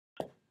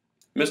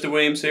Mr.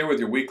 Williams here with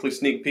your weekly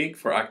sneak peek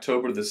for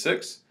October the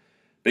 6th.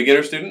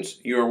 Beginner students,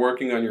 you are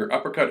working on your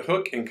uppercut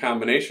hook in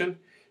combination.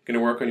 You're going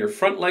to work on your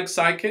front leg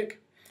side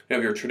kick. You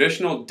have your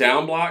traditional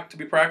down block to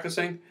be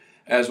practicing,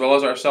 as well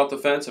as our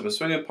self-defense of a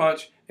swinging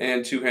punch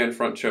and two-hand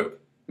front choke.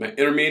 My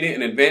intermediate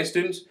and advanced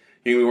students,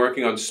 you're going to be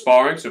working on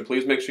sparring, so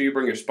please make sure you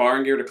bring your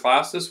sparring gear to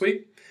class this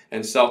week.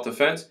 And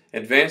self-defense.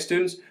 Advanced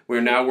students, we're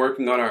now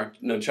working on our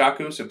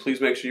nunchaku, so please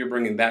make sure you're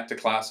bringing that to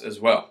class as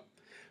well.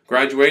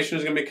 Graduation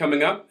is going to be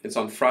coming up. It's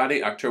on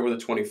Friday, October the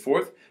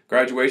 24th.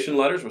 Graduation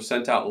letters were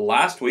sent out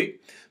last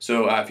week,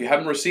 so if you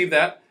haven't received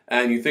that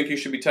and you think you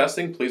should be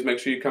testing, please make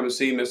sure you come and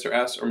see Mr.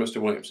 S. or Mr.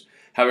 Williams.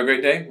 Have a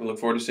great day. We look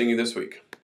forward to seeing you this week.